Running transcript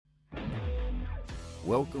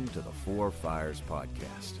Welcome to the Four Fires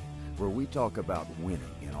Podcast, where we talk about winning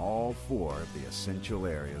in all four of the essential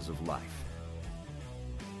areas of life.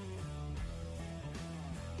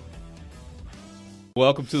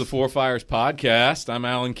 Welcome to the Four Fires Podcast. I'm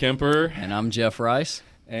Alan Kemper. And I'm Jeff Rice.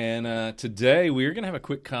 And today we're going to have a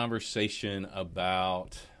quick conversation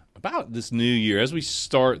about this new year. As we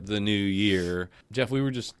start the new year, Jeff, we were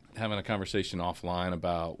just having a conversation offline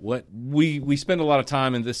about what we spend a lot of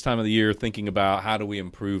time in this time of the year thinking about how do we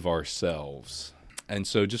improve ourselves. And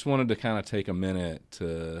so just wanted to kind of take a minute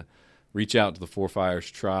to reach out to the Four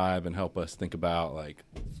Fires tribe and help us think about, like,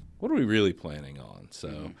 what are we really planning on?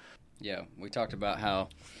 So Yeah, we talked about how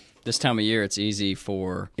this time of year it's easy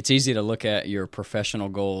to look at your professional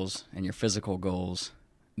goals and your physical goals.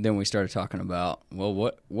 Then we started talking about,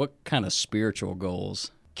 well, what kind of spiritual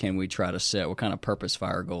goals can we try to set? What kind of purpose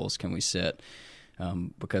fire goals can we set?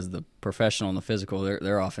 Because the professional and the physical,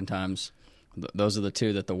 they're oftentimes, those are the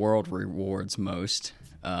two that the world rewards most,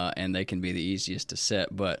 and they can be the easiest to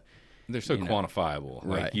set. But they're so quantifiable.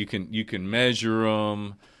 Right. Like you can measure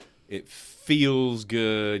them. It feels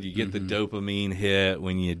good. You get the dopamine hit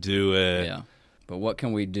when you do it. Yeah. But what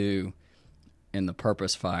can we do in the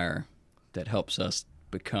purpose fire that helps us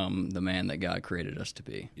become the man that God created us to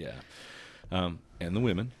be? Yeah. And the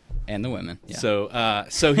women. And the women. Yeah.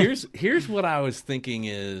 So here's what I was thinking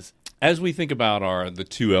is, as we think about the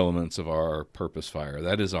two elements of our purpose fire,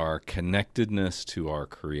 that is our connectedness to our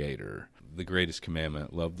Creator. The greatest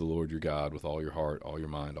commandment, love the Lord your God with all your heart, all your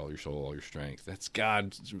mind, all your soul, all your strength. That's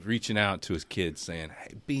God reaching out to his kids saying,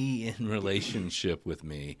 hey, be in relationship with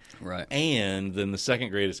me. Right. And then the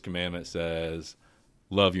second greatest commandment says,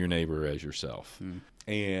 love your neighbor as yourself.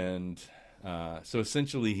 And so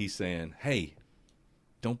essentially he's saying, hey,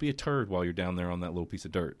 don't be a turd while you're down there on that little piece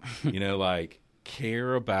of dirt.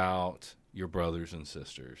 Care about your brothers and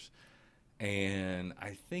sisters. And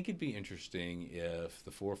I think it'd be interesting if the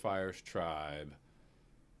Four Fires tribe,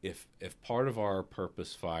 if part of our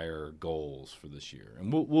purpose fire goals for this year,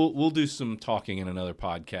 and we'll do some talking in another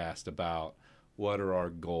podcast about what are our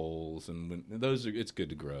goals, and it's good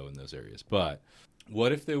to grow in those areas. But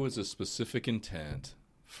what if there was a specific intent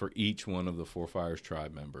for each one of the Four Fires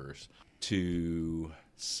tribe members to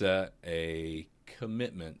set a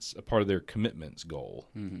part of their commitments goal?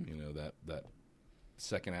 That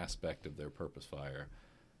second aspect of their purpose fire,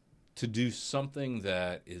 to do something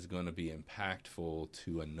that is going to be impactful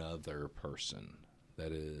to another person,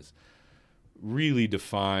 that is really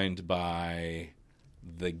defined by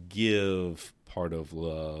the give part of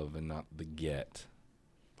love and not the get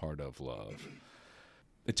part of love.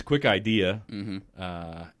 It's a quick idea.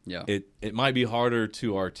 Yeah. It might be harder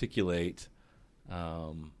to articulate,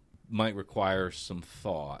 might require some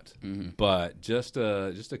thought, but just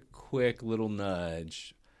a quick little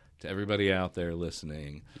nudge to everybody out there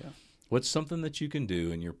listening. Yeah. What's something that you can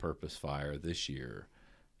do in your purpose fire this year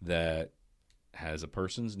that has a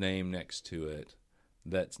person's name next to it,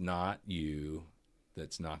 that's not you,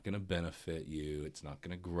 that's not going to benefit you, it's not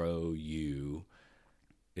going to grow you,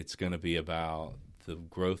 it's going to be about the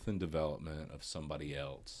growth and development of somebody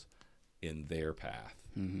else in their path?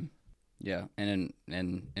 Yeah, and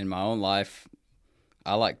in my own life,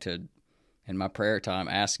 I like to, in my prayer time,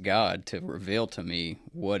 ask God to reveal to me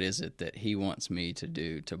what is it that he wants me to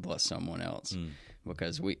do to bless someone else.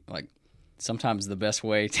 Because sometimes the best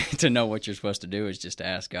way to know what you're supposed to do is just to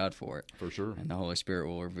ask God for it. For sure. And the Holy Spirit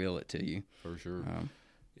will reveal it to you. For sure.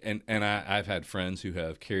 And I've had friends who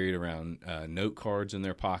have carried around note cards in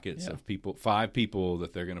their pockets of 5 people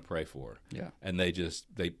that they're going to pray for. Yeah. And they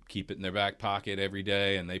keep it in their back pocket every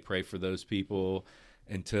day, and they pray for those people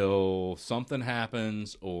until something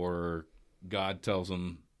happens or God tells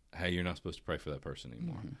them, hey, you're not supposed to pray for that person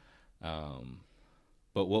anymore.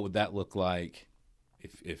 But what would that look like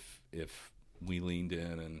if we leaned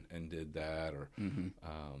in and did that? Or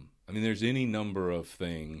there's any number of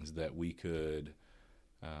things that we could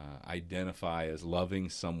identify as loving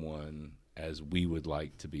someone as we would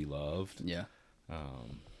like to be loved. Yeah.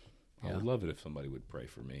 I would love it if somebody would pray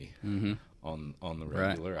for me on the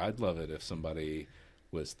regular. Right. I'd love it if somebody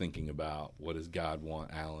was thinking about, what does God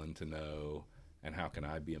want Alan to know, and how can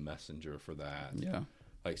I be a messenger for that? Yeah.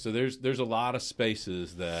 So there's a lot of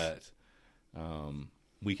spaces that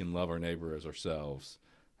we can love our neighbor as ourselves.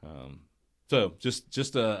 So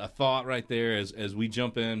just a thought right there as we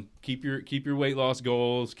jump in. Keep your weight loss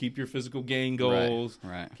goals. Keep your physical gain goals.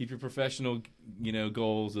 Right. Keep your professional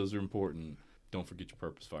goals. Those are important. Don't forget your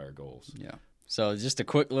purpose fire goals. Yeah. So just a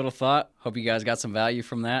quick little thought. Hope you guys got some value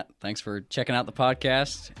from that. Thanks for checking out the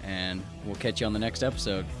podcast, and we'll catch you on the next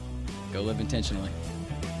episode. Go live intentionally.